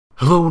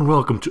Hello and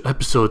welcome to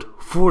episode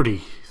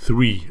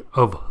 43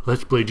 of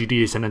Let's Play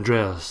GTA San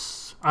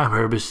Andreas. I'm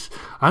Herbis.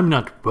 I'm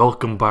not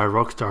welcomed by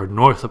Rockstar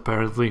North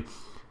apparently,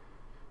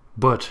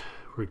 but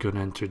we're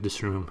gonna enter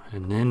this room,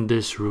 and in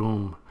this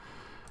room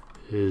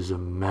is a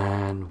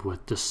man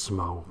with the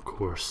smoke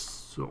or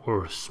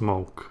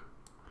smoke.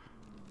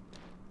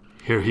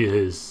 Here he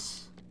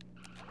is.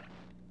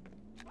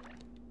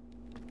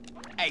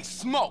 Hey,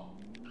 Smoke!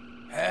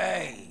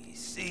 Hey,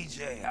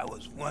 CJ, I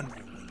was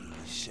wondering when you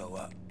would show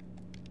up.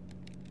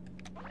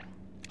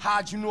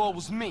 How'd you know it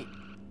was me?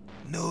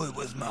 Knew it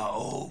was my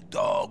old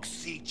dog,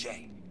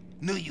 CJ.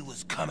 Knew you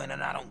was coming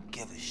and I don't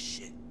give a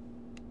shit.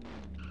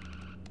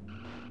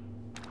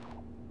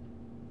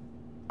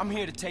 I'm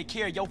here to take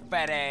care of your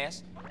fat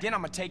ass. Then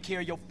I'ma take care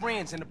of your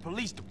friends in the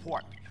police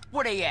department.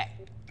 Where they at?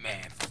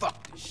 Man,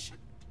 fuck this shit.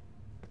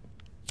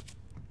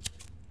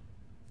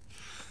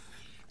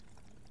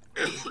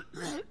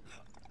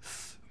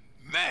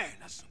 Man,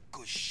 that's some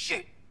good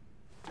shit.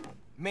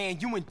 Man,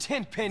 you and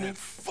Tenpenny. Man,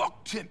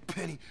 fuck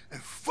Tenpenny,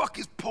 and fuck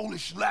his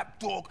Polish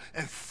lapdog,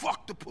 and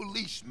fuck the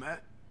police, man.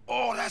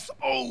 Oh, that's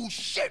old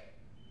shit.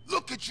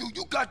 Look at you,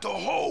 you got the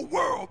whole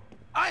world.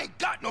 I ain't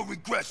got no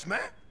regrets,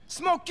 man.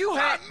 Smoke, you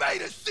had... I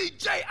made it,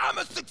 CJ. I'm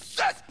a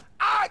success.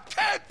 I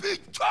can't be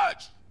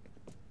touched.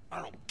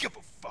 I don't give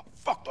a fuck.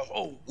 Fuck the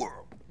whole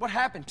world. What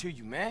happened to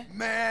you, man?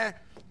 Man,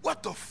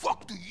 what the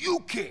fuck do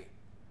you care?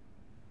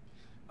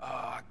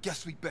 I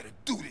guess we better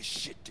do this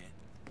shit then.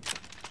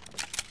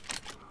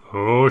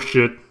 Oh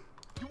shit.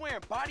 You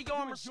wearing body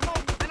armor, Smoke?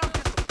 Man, I'm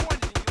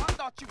disappointed in you. I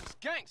thought you was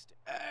gangster.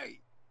 Hey,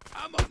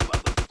 I'm a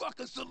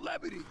motherfucking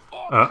celebrity.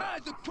 All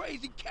kinds of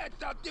crazy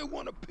cats out there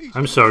want a piece.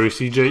 I'm sorry,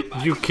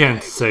 CJ. You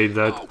can't say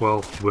that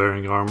while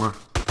wearing armor.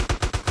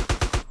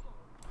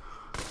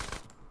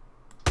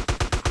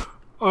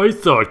 I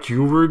thought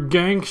you were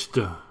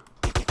gangsta.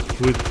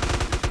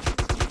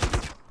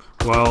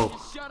 Well,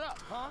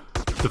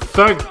 the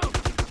fact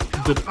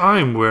that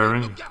I'm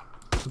wearing...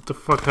 What the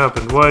fuck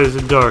happened? Why is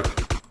it dark?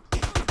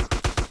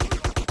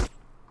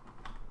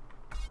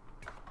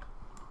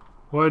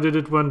 Why did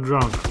it went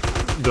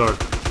dark?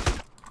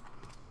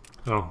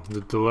 Oh,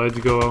 did the lights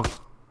go out?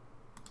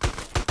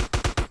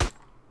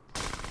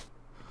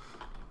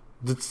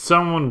 Did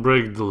someone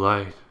break the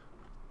light?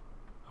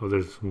 Oh,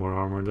 there's more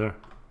armor there.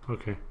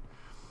 Okay.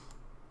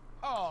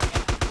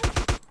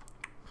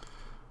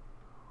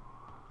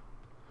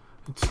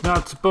 It's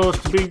not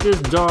supposed to be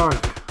this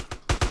dark.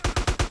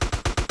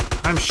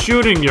 I'm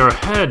shooting your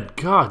head.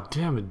 God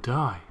damn it,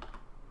 die.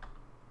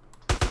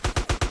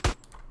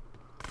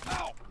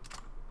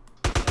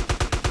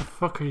 What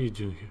the fuck are you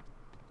doing here?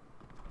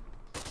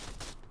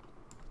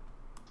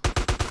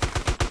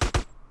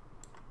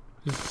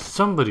 Is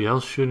somebody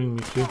else shooting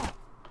me too?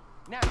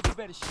 Now you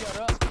better shut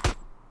up.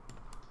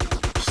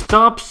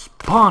 Stop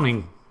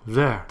spawning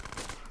there.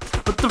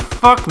 What the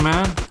fuck,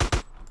 man?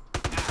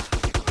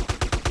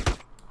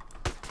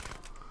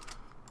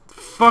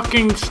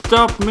 Fucking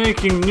stop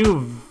making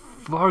new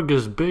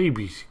Vargas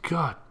babies.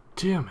 God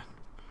damn it.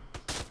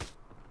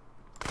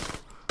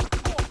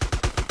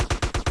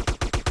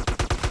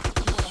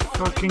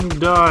 Fucking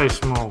die,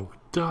 Smoke.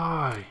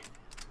 Die.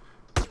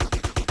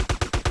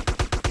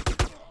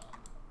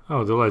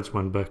 Oh, the lights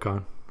went back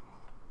on.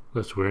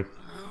 That's weird.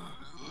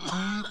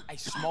 Hey,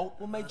 Smoke,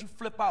 what made you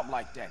flip out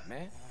like that,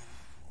 man?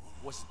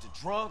 Was it the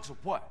drugs or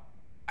what?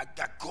 I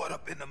got caught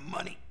up in the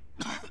money,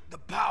 the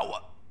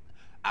power.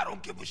 I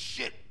don't give a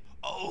shit.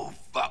 Oh,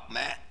 fuck,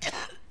 man.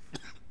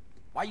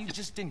 Why you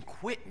just didn't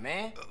quit,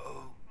 man?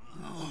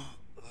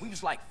 We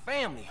was like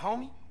family,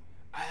 homie.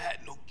 I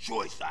had no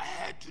choice. I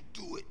had to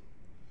do it.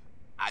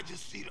 I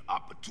just see the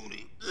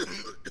opportunity.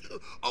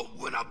 Oh,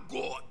 when I'm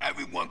gone,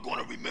 everyone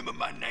gonna remember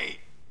my name.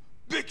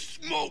 Big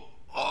Smoke.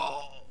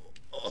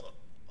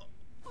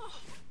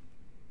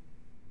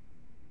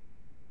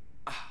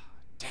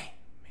 Damn,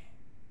 man.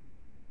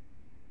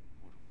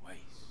 What a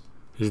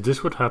waste. Is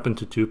this what happened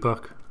to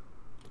Tupac?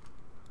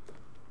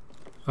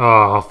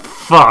 Oh,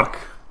 fuck.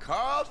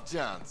 Carl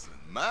Johnson,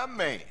 my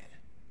man.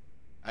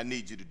 I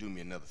need you to do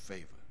me another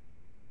favor.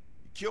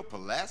 You killed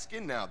Pulaski,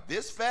 now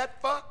this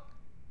fat fuck?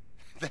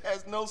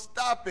 There's no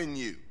stopping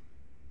you.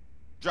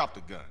 Drop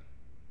the gun.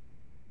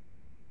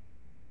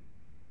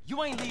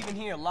 You ain't leaving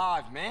here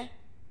alive, man.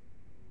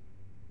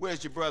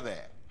 Where's your brother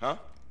at, huh?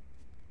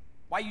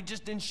 Why you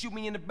just didn't shoot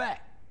me in the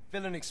back?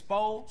 Feeling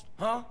exposed,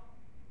 huh?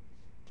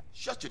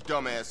 Shut your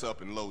dumb ass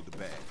up and load the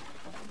bag.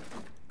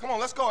 Come on,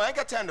 let's go. I ain't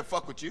got time to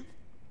fuck with you.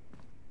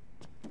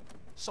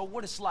 So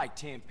what it's like,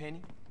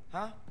 Tenpenny,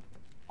 huh?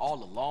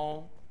 All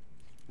alone?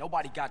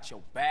 Nobody got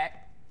your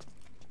back?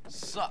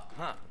 Suck,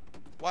 huh?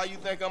 Why you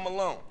think I'm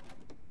alone?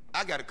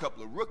 I got a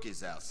couple of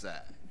rookies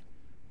outside.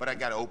 But I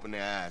gotta open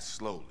their eyes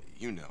slowly,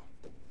 you know.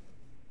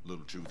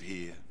 Little truth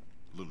here,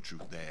 little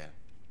truth there.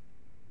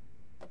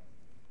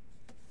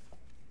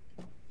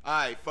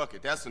 Alright, fuck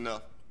it, that's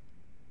enough.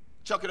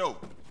 Chuck it over.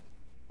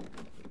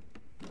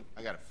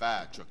 I got a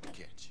fire truck to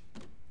catch.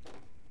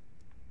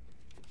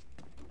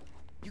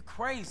 You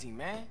crazy,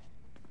 man.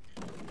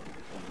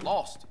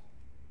 Lost it.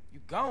 You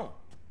gone.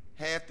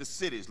 Half the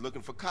city's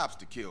looking for cops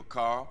to kill,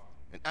 Carl.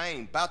 And I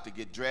ain't about to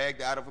get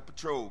dragged out of a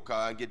patrol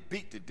car and get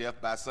beat to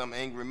death by some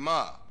angry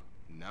mob.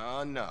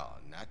 No,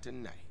 not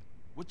tonight.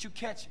 What you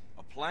catching?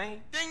 A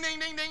plane? Ding, ding,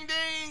 ding, ding,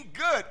 ding!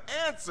 Good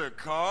answer,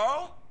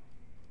 Carl!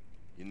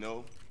 You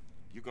know,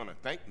 you're gonna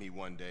thank me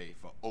one day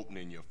for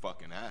opening your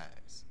fucking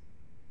eyes.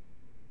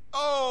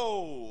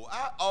 Oh,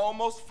 I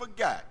almost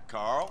forgot,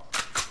 Carl.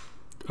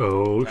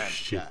 Oh, Time to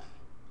shit.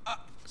 die.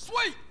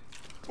 Sweet!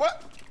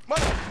 What?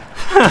 Mother...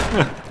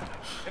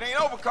 It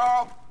ain't over,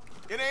 Carl.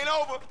 It ain't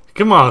over.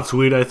 Come on,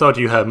 sweet. I thought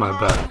you had my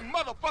Carl, back. you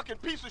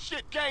motherfucking piece of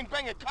shit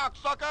gang-banging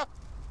cocksucker.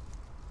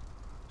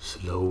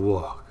 Slow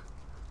walk.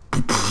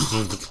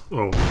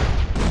 Oh.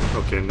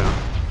 Okay, now.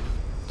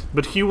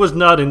 But he was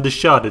not in the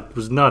shot. It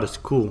was not as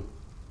cool.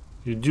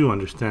 You do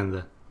understand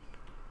that.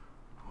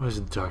 Why is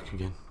it dark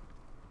again?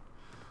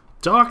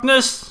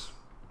 Darkness!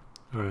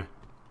 Alright.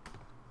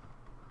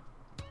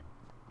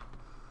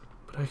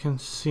 But I can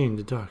see in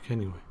the dark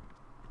anyway.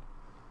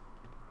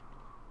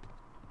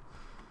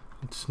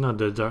 It's not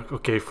that dark.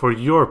 Okay, for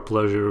your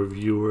pleasure,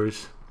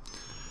 viewers,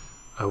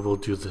 I will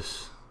do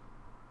this.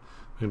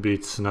 Maybe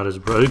it's not as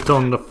bright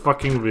on the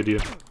fucking video.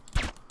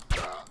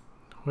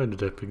 Why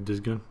did I pick this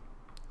gun?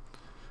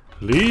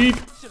 Elite?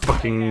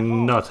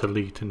 Fucking not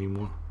elite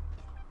anymore.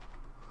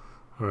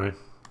 Alright.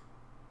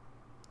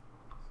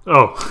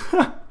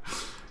 Oh!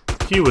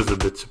 He was a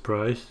bit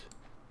surprised.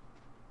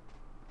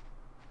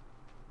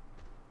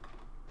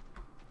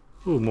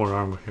 Ooh, more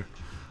armor here.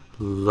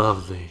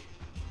 Lovely.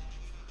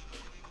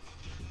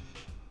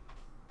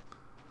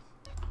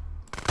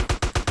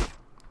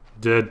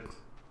 Dead.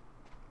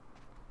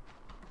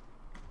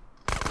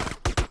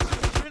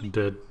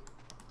 Dead.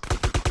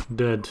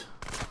 Dead.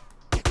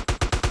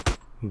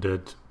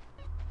 Dead.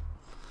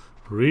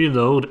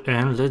 Reload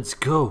and let's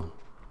go.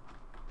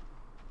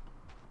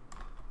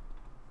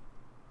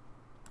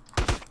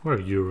 Where are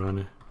you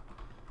running?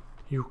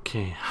 You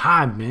can't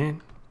hide,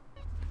 man.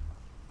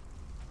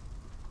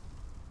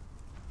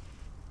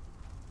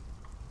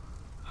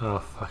 Oh,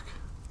 fuck.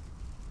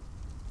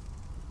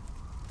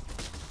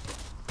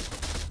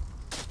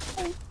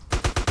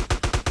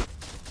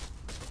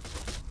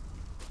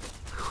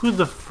 Who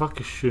the fuck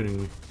is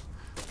shooting me?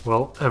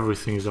 Well,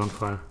 everything is on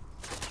fire.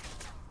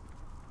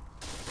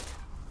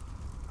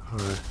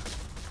 Alright.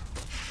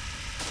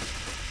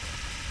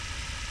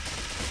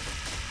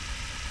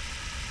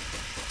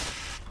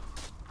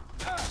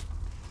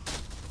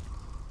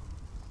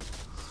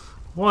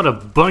 What a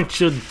bunch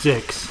of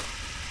dicks.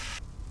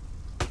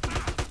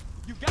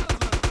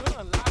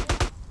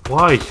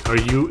 Why are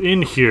you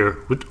in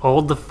here with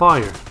all the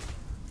fire?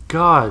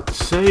 God,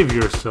 save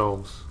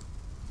yourselves.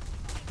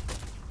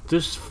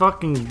 This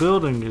fucking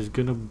building is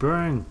gonna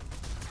burn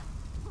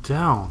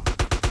down.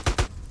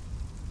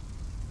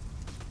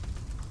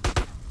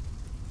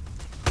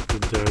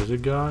 There's a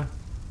guy.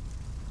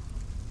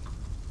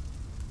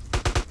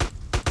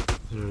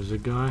 There's a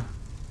guy.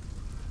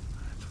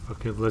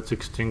 Okay, let's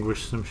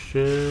extinguish some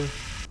shit.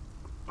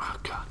 Oh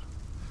god.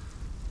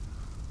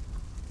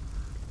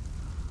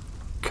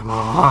 Come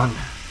on.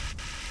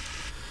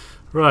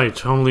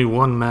 Right, only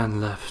one man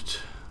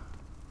left.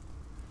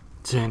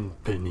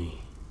 Tenpenny.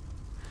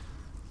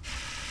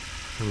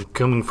 I'm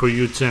coming for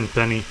you,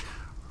 Tenpenny.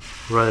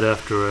 Right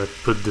after I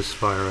put this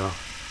fire out.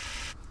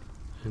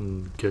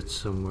 And get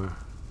somewhere.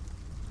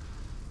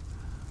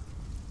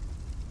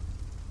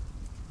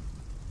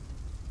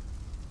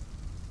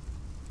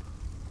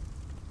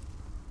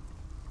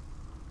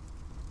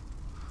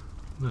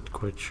 Not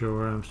quite sure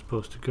where I'm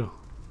supposed to go.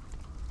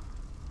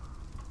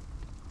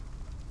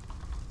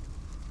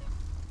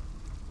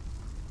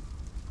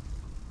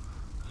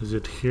 Is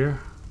it here?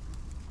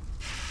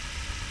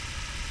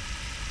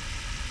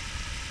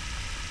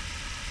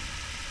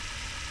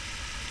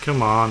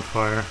 Come on,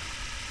 fire.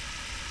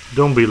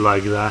 Don't be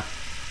like that.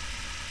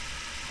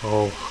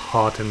 All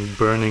hot and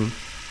burning.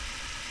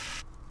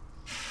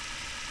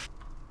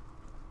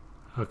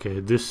 Okay,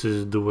 this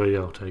is the way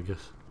out, I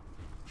guess.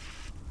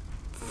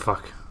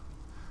 Fuck.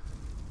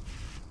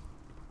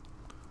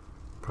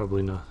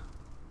 Probably not.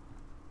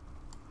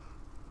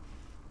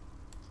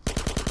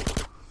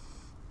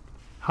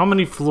 How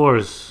many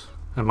floors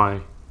am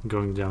I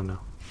going down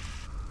now?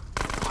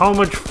 How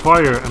much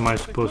fire am I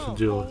supposed to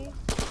deal with?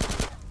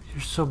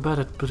 You're so bad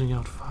at putting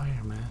out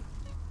fire, man.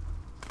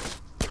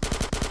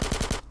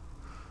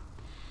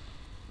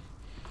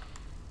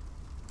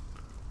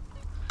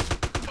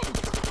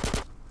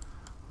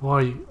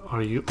 Why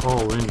are you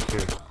all in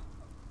here?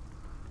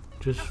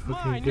 Just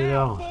fucking get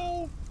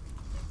out.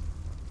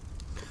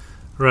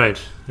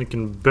 Right, I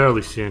can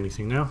barely see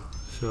anything now,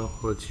 so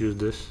let's use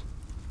this.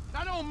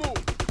 Now don't move.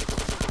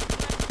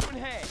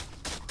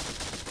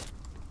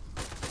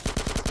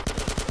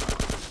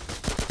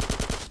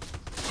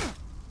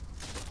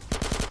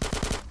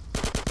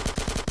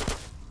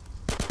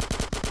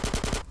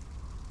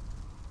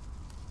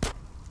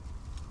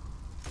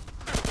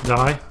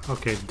 Die?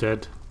 Okay,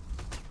 dead.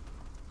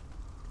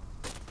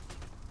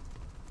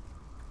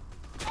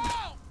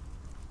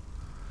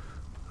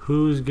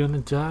 Who's gonna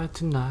die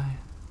tonight?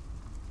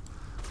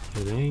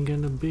 It ain't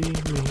gonna be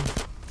me.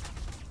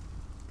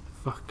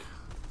 Fuck.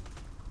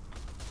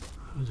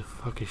 Who the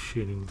fuck is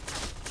shooting?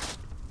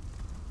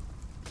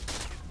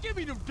 Give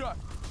me them ducks.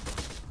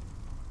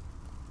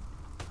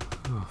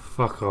 Oh,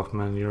 fuck off,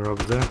 man. You're up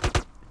there.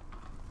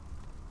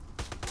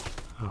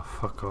 Oh,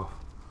 fuck off.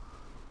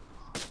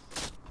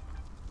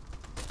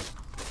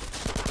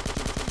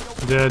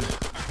 Dead.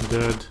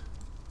 Dead.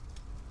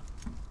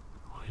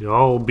 You'll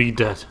all be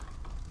dead.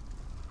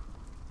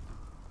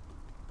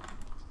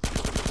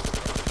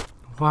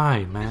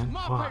 Why, man?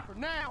 Why?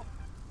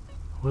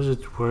 Was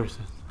it worth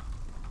it?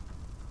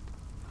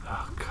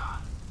 Oh,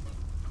 God.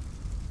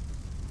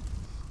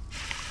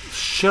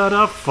 Shut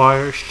up,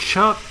 fire.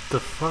 Shut the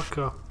fuck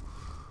up.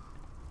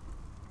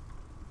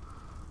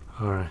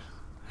 Alright.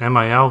 Am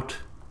I out?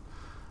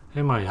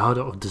 Am I out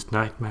of this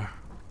nightmare?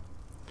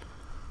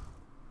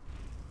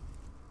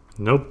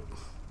 Nope.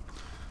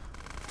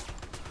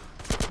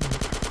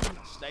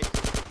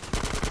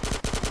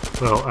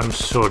 Well, I'm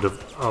sort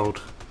of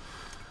out.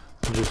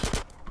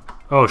 Just...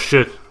 Oh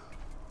shit.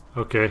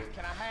 Okay.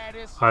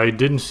 I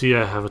didn't see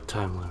I have a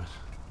time limit.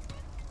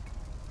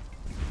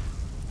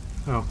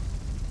 Oh.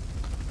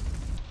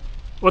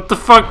 What the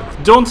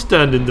fuck? Don't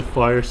stand in the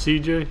fire,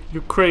 CJ.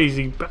 You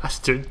crazy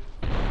bastard.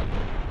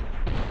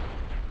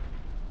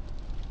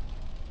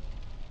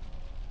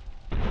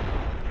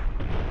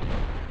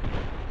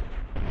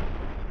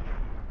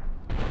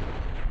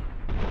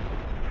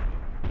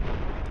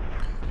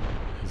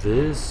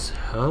 This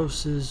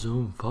house is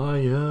on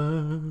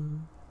fire.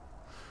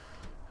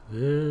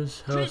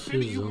 This house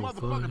is on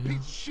fire. Piece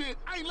of shit.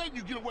 I ain't letting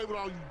you get away with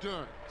all you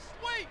done.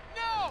 Wait,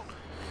 no!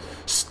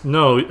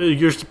 No,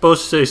 you're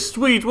supposed to say,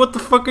 sweet, what the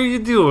fuck are you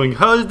doing?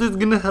 How is this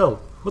gonna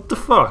help? What the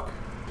fuck?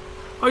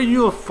 Are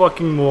you a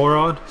fucking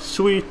moron?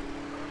 Sweet.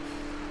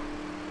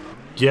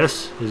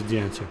 Yes is the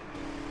answer.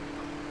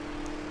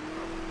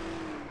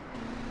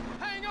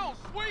 Hang on,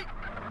 sweet!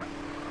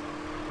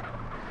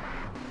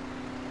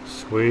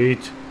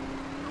 Sweet.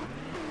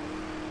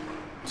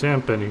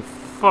 Tenpenny,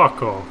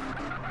 fuck off.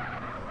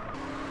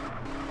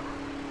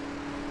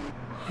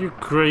 You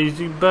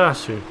crazy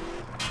bastard.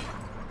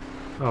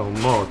 Oh,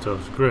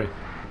 Molotov's great.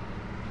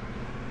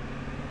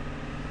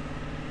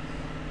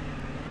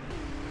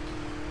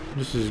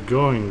 This is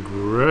going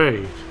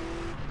great.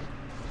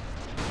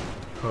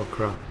 Oh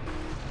crap.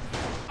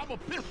 I'ma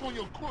piss on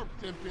your corpse,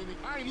 Tenpenny.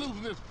 I ain't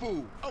losing this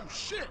fool. Oh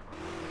shit!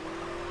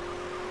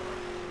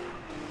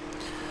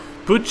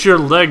 Put your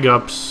leg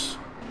up,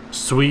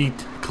 sweet.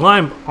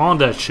 Climb on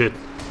that shit.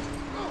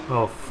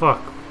 Oh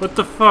fuck. What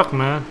the fuck,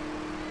 man?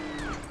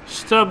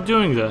 Stop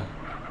doing that.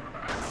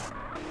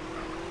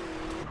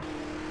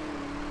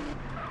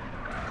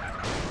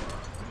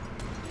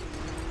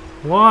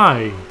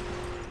 Why?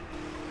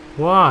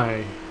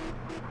 Why?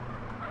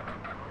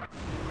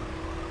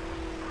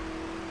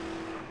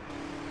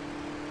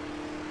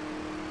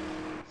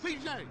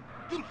 CJ,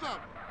 do something.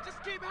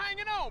 Just keep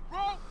hanging on, bro!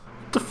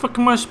 What the fuck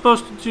am I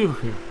supposed to do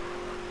here?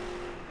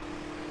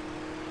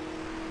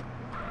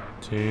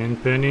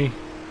 Tenpenny.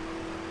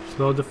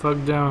 Slow the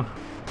fuck down.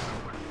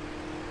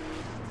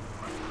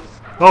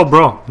 Oh,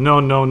 bro. No,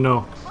 no,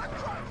 no.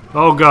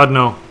 Oh, God,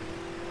 no.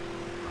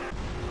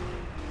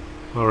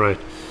 Alright.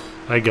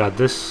 I got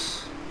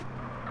this.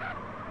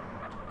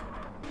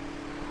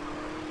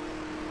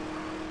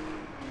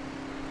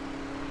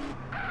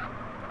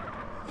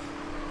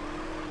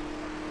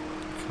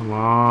 Come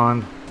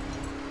on.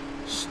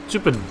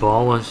 Stupid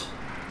ballers.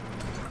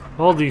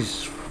 All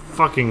these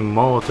fucking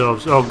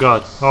Molotovs. Oh,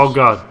 God. Oh,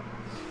 God.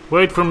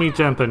 Wait for me,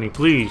 Tenpenny,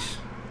 please.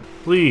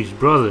 Please,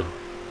 brother.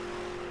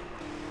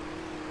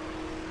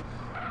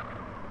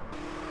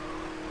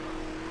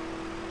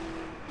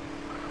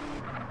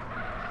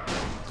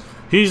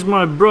 He's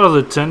my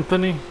brother,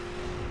 Tenpenny.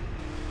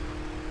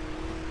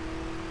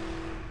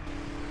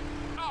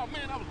 Oh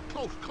man, that was a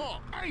close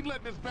call. I ain't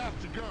letting this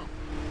bastard go.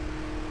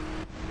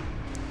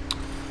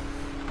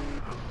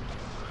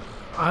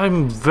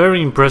 I'm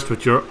very impressed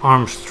with your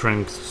arm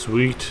strength,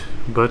 sweet.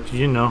 But,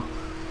 you know...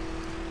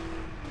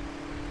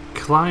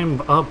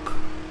 Climb up.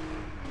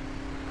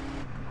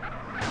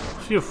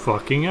 You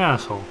fucking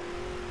asshole.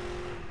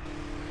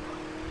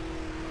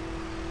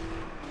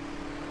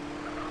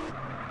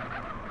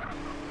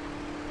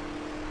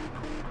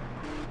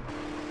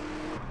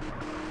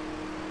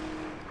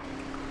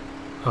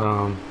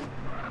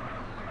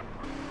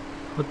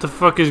 What the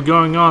fuck is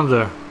going on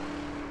there?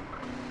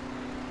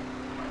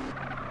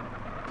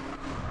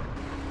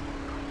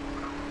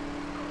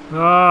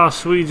 Ah,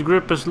 Sweet's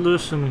grip is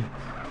loosening.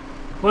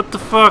 What the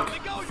fuck?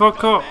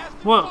 Fuck off.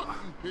 What?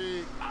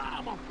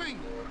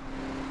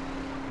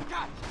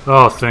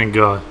 Oh, thank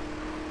God.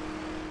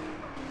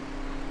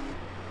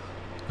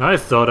 I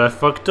thought I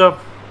fucked up.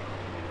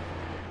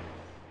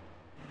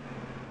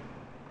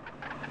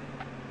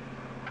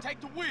 Take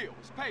the wheel.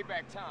 It's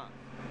payback time.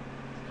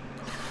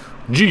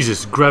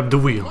 Jesus, grab the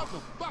wheel.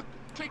 Motherfucker,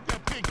 take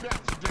that big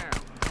bastard down.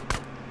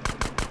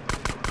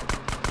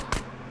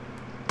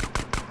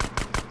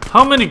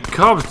 How many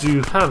cops do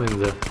you have in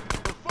there?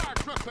 The fire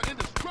trucks are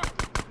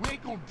indestructible. We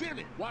ain't gonna dent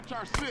it. Watch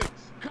our six.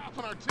 Cops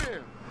on our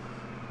tail.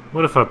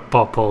 What if I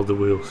pop all the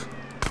wheels?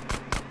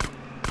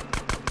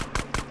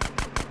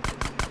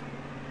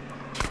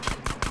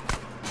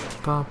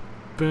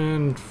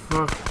 Poppin'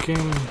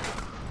 fucking...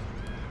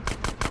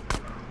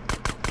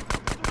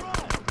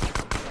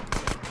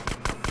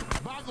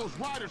 By those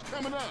riders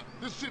coming up.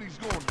 This city's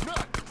going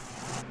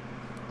nuts.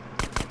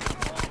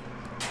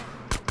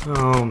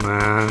 Oh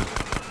man.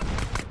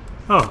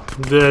 Oh,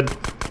 I'm dead.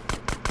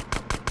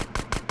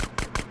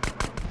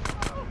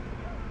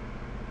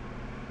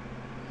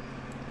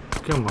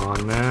 Come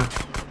on, man.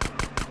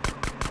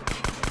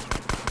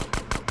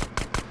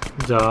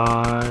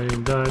 Die,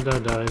 die, die,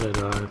 die, die,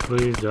 die.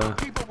 Please die.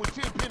 Keep up with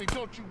Tenpenny,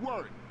 don't you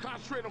worry.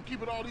 Concentrate on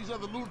keeping all these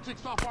other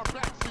lunatics off our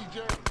backs,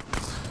 CJ.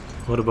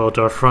 What about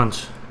our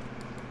front?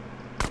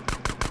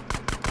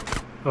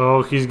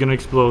 Oh, he's gonna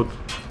explode.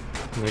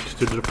 Next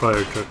to the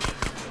fire truck.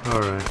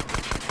 Alright.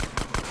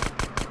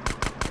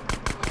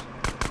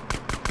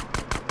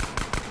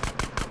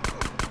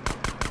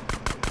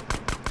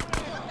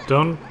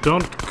 Don't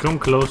come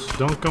close.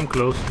 Don't come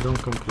close. Don't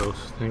come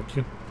close. Thank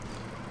you.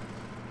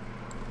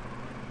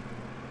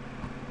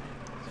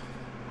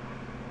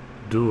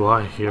 Do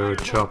I hear a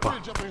chopper?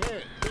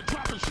 They're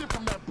dropping shit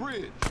from that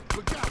bridge.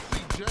 Look out,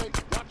 CJ.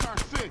 Watch our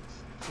six.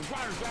 The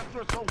riders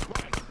after us whole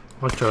bike.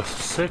 Watch our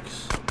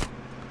six?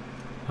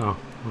 Oh,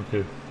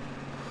 okay.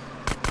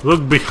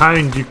 Look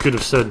behind, you could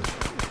have said.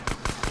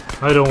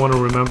 I don't want to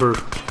remember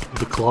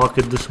the clock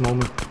at this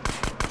moment.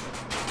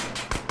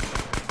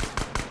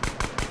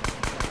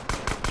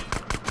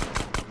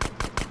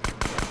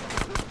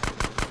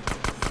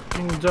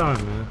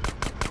 Done, man.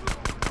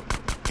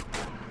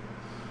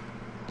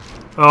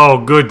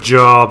 Oh, good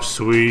job,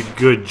 sweet.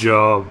 Good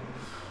job.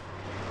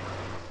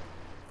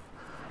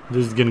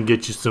 This is gonna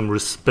get you some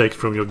respect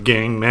from your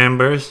gang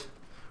members,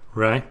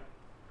 right?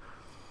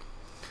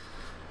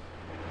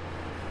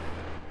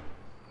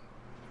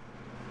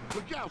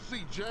 Look out,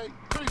 CJ.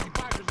 Crazy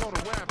bikers on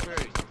a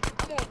rampage.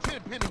 I'm on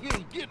Tenpenny, he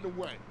ain't getting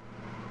away.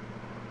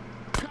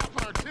 Cops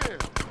on our tail.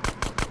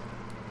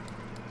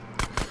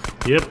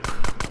 Yep.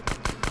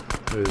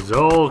 There's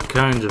all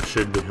kinds of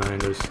shit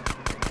behind us.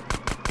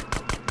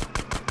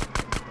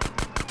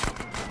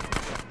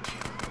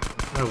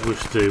 I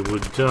wish they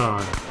would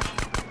die.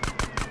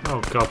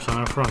 Oh, cops on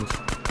our front.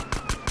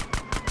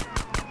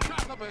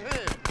 Cops up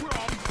ahead. Where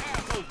all these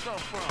assholes come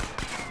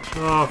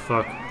from? Oh,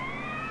 fuck.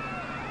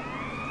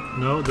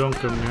 No, don't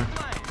come here.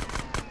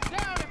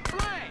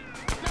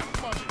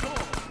 That's my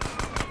door.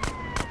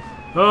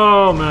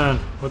 Oh, man.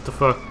 What the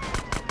fuck?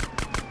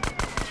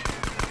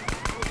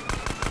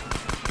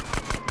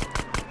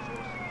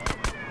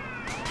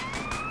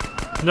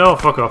 No,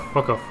 fuck off,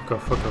 fuck off, fuck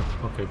off, fuck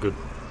off. Okay, good.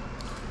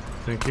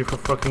 Thank you for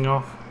fucking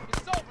off.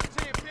 It's over,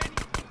 Tenpenny.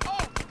 Oh,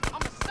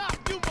 I'ma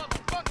stop you,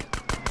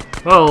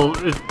 motherfucker. Well,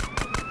 it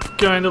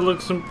kinda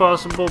looks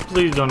impossible.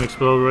 Please don't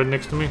explode right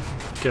next to me.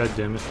 God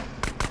damn it.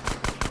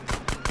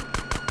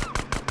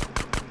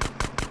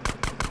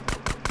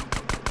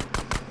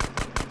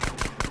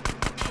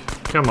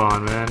 Come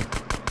on, man.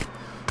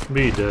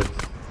 Be dead.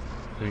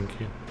 Thank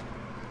you.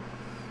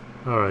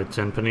 Alright,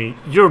 Tenpenny.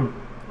 You're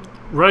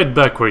right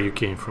back where you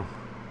came from.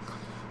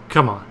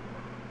 Come on.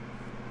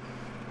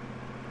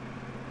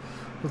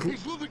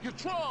 He's losing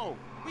control.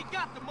 We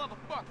got the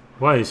motherfucker.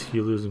 Why is he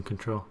losing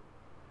control?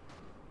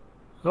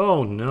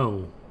 Oh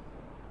no.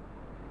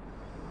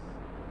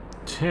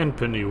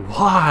 Tenpenny,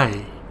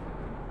 why?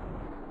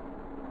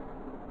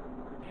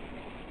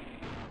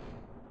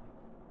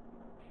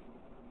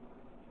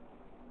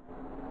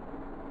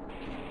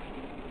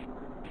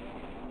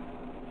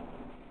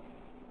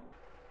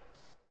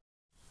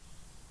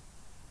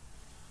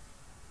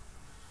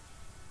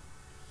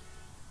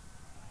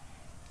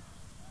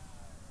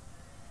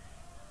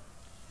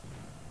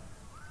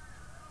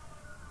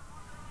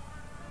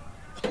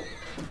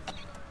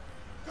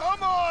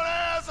 Come on,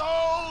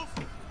 assholes!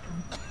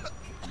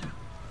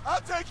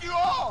 I'll take you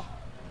all!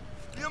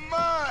 You're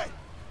mine!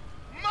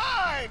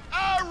 Mine!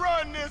 I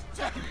run this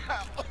town!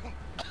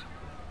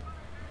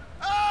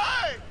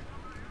 Hey!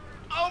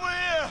 Over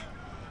here!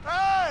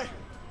 Hey!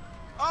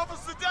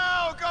 Officer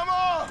down, come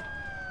on!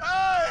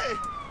 Hey!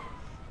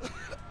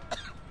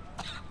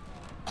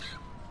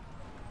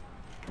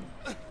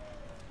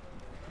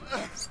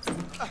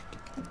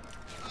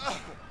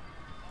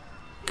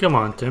 Come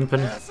on,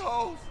 Tenpenny.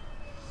 Assholes!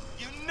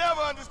 You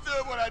never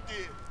understood what I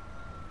did.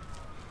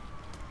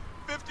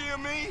 50 of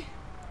me,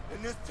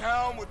 and this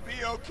town would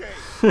be okay.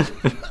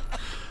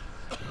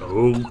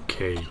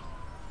 Okay.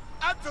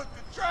 I took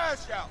the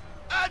trash out.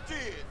 I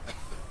did.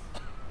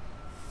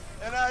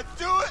 And I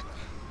do it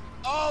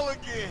all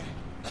again.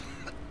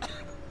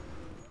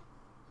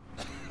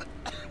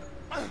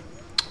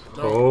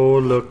 Oh,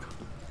 look.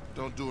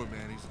 Don't do it,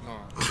 man. He's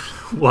gone.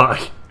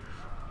 Why?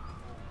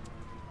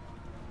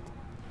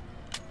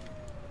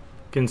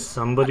 Can I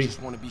somebody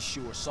just want to be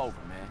sure it's over,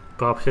 man.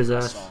 pop his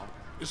That's ass? all.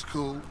 It's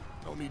cool.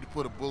 Don't need to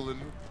put a bullet in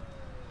him.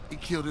 He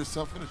killed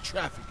himself in a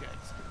traffic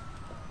accident.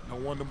 No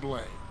one to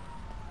blame.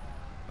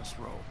 Let's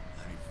roll.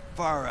 I mean,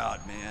 far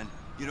out, man.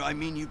 You know, I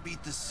mean, you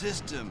beat the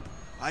system.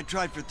 I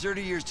tried for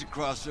 30 years to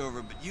cross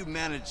over, but you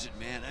managed it,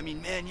 man. I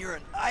mean, man, you're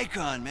an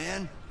icon,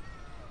 man.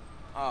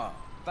 Oh,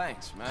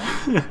 thanks,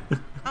 man.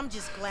 I'm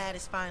just glad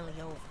it's finally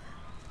over.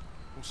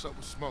 What's up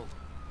with Smoke?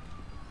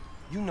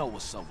 You know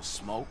what's up with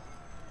Smoke.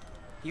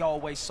 He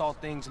always saw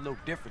things a little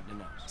different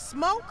than us.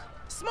 Smoke?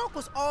 Smoke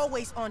was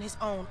always on his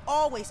own,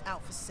 always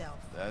out for self.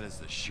 That is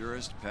the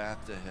surest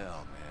path to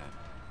hell, man.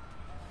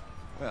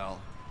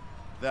 Well,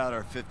 without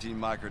our 15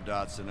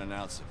 microdots and an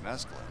ounce of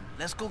mescaline,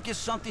 let's go get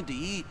something to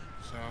eat.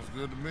 Sounds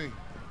good to me.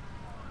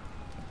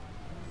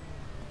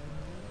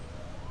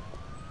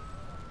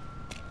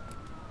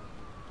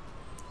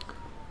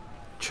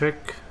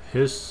 Check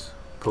his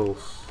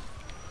pulse,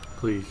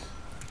 please.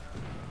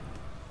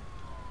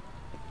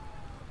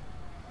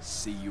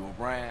 See you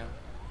around,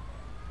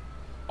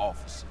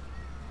 officer.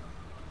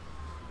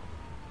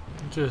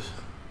 Just,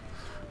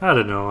 I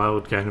don't know. I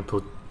would kind of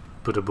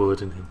put a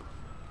bullet in him,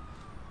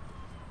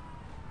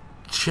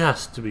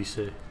 just to be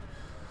safe.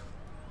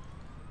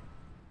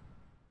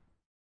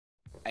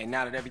 Hey,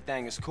 now that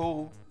everything is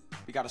cool,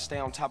 we gotta stay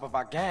on top of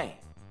our game.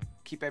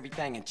 Keep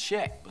everything in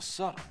check, but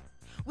subtle.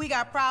 We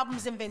got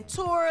problems in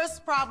Venturas,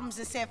 problems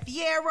in San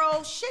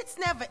Fierro. Shit's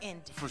never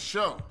ending. For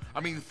sure. I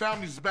mean, the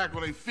family's back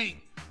on their feet,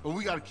 but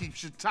we gotta keep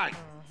shit tight.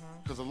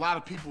 Because a lot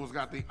of people has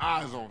got their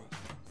eyes on us.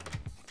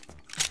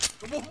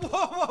 Whoa,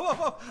 whoa, whoa, whoa,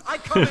 whoa. I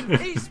come in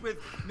peace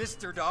with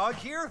Mr. Dog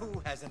here,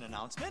 who has an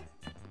announcement.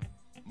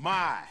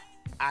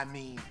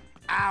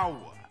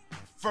 Our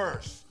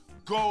first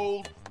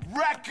gold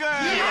record!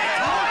 Yeah,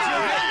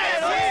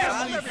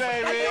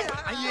 baby!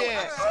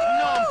 Yeah, you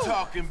know I'm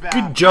talking about.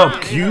 Good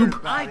job, Cube.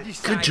 I Good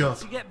decided job.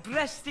 to get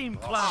breast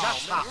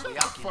implants.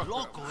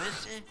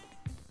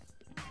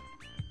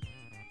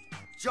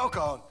 Joke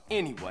on.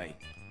 Anyway,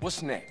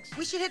 what's next?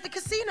 We should hit the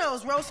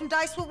casinos, roll some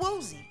dice with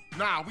Woozie.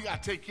 Nah, we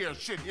gotta take care of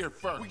shit here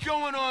first. We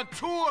going on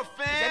tour,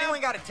 fam! Has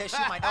anyone got a tissue?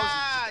 My nose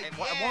is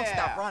it won't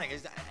stop running.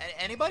 Is that,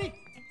 anybody?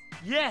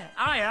 Yeah,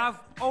 I have.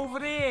 Over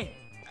there.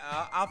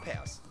 I'll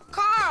pass.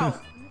 Carl,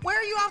 where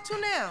are you off to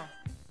now?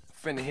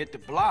 Finna hit the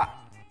block.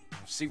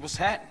 See what's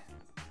happening.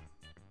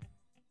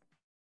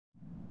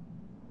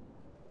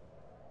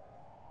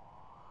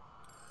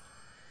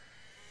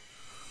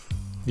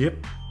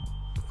 Yep.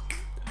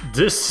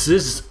 This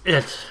is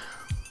it.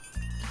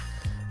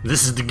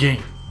 This is the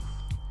game.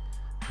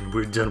 And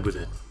we're done with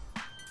it.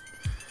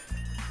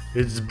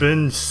 It's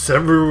been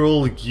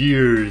several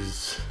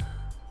years,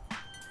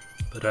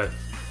 but I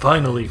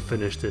finally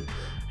finished it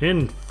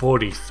in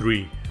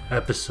 43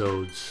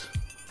 episodes.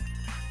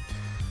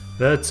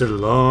 That's a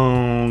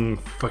long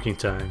fucking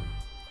time.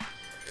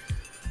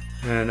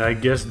 And I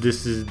guess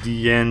this is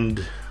the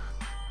end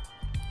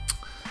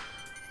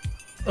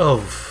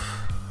of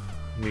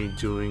me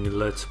doing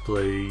Let's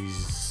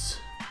Plays.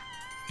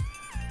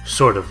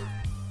 Sort of.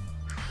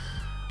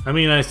 I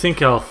mean, I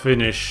think I'll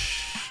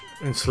finish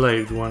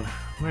Enslaved one.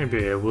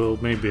 Maybe I will,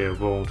 maybe I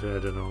won't. I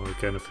don't know. I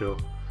kind of feel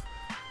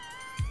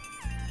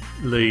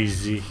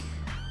lazy.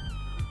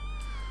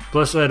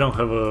 Plus, I don't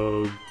have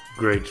a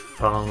great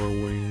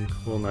following.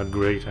 Well, not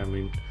great, I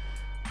mean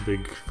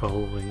big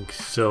following.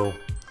 So,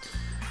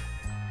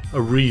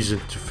 a reason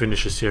to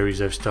finish a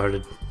series I've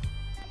started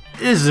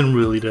isn't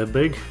really that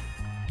big.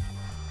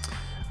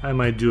 I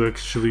might do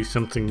actually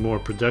something more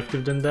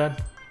productive than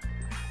that.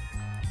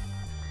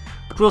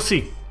 But we'll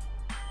see.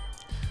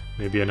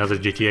 Maybe another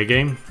GTA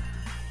game?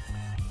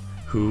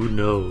 Who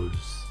knows?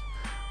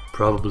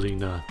 Probably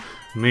not.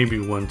 Maybe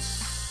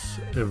once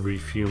every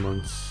few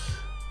months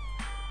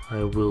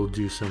I will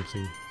do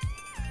something.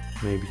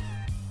 Maybe.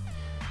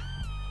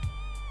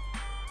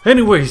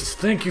 Anyways,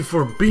 thank you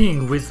for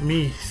being with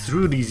me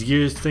through these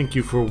years. Thank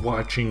you for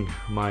watching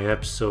my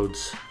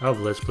episodes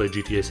of Let's Play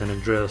GTA San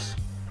Andreas.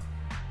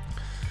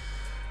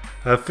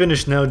 I've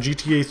finished now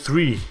GTA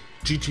 3,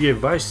 GTA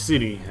Vice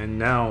City, and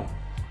now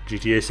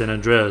GTA San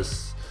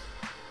Andreas.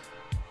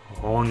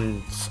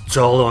 It's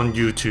all on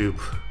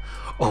YouTube.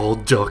 All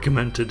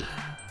documented.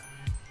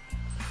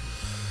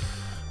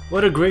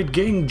 What a great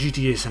game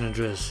GTA San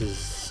Andreas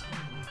is.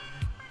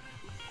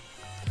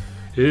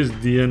 Is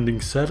the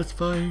ending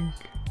satisfying?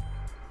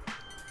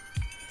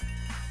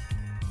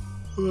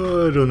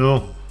 I don't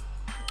know.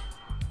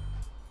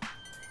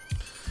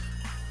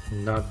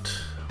 Not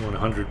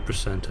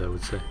 100%, I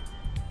would say.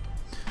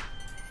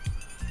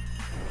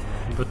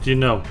 But you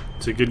know,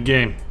 it's a good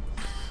game.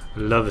 I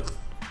love it.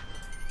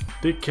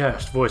 Big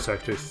cast, voice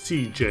actors,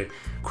 CJ,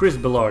 Chris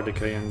Ballard,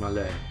 aka Young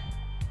Malay.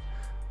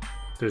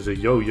 There's a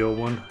Yo-Yo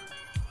one.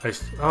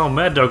 Oh,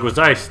 Mad Dog was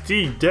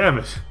Ice-T, damn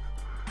it.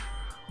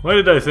 Why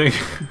did I think?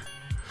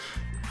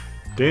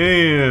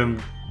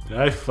 Damn,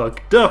 I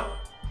fucked up.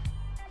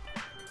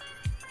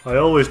 I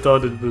always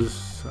thought it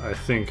was,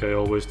 I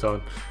always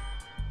thought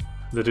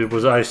that it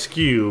was Ice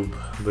Cube,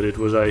 but it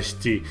was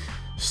Ice-T.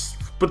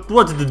 But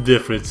what's the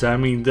difference? I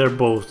mean, they're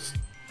both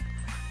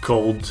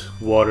cold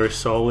water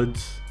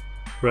solids,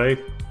 right?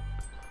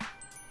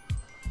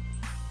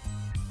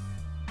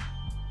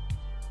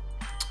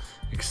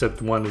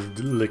 Except one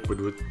is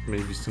liquid with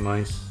maybe some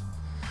ice.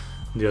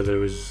 The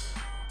other is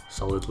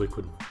solid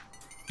liquid.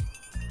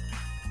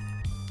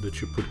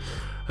 that you put.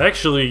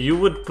 Actually, you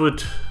would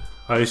put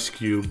ice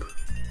cube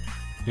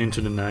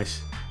into an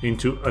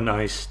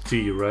iced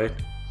tea, right?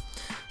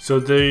 So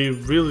they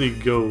really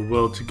go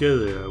well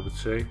together, I would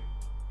say.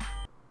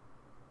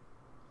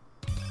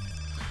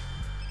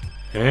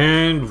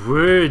 And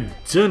we're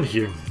done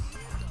here.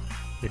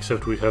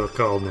 Except we have a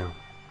call now.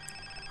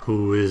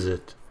 Who is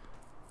it?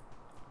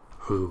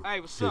 Who?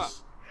 Hey, what's up?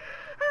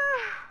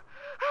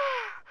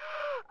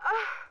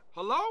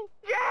 Hello?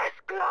 Yes,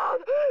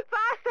 Claude!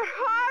 Faster,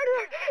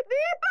 harder,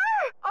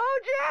 deeper! Oh,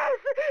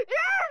 Jess!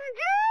 Jess!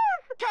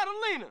 Jess!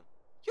 Catalina,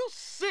 you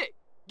sick.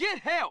 Get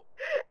help.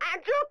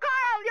 And you,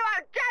 Carl, you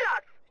are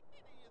jealous!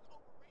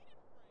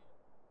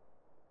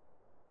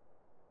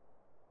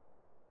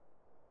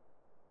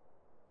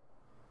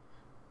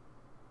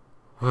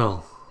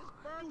 Well,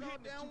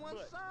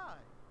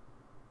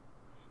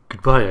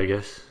 goodbye, I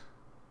guess.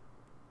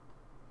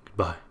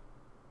 Goodbye.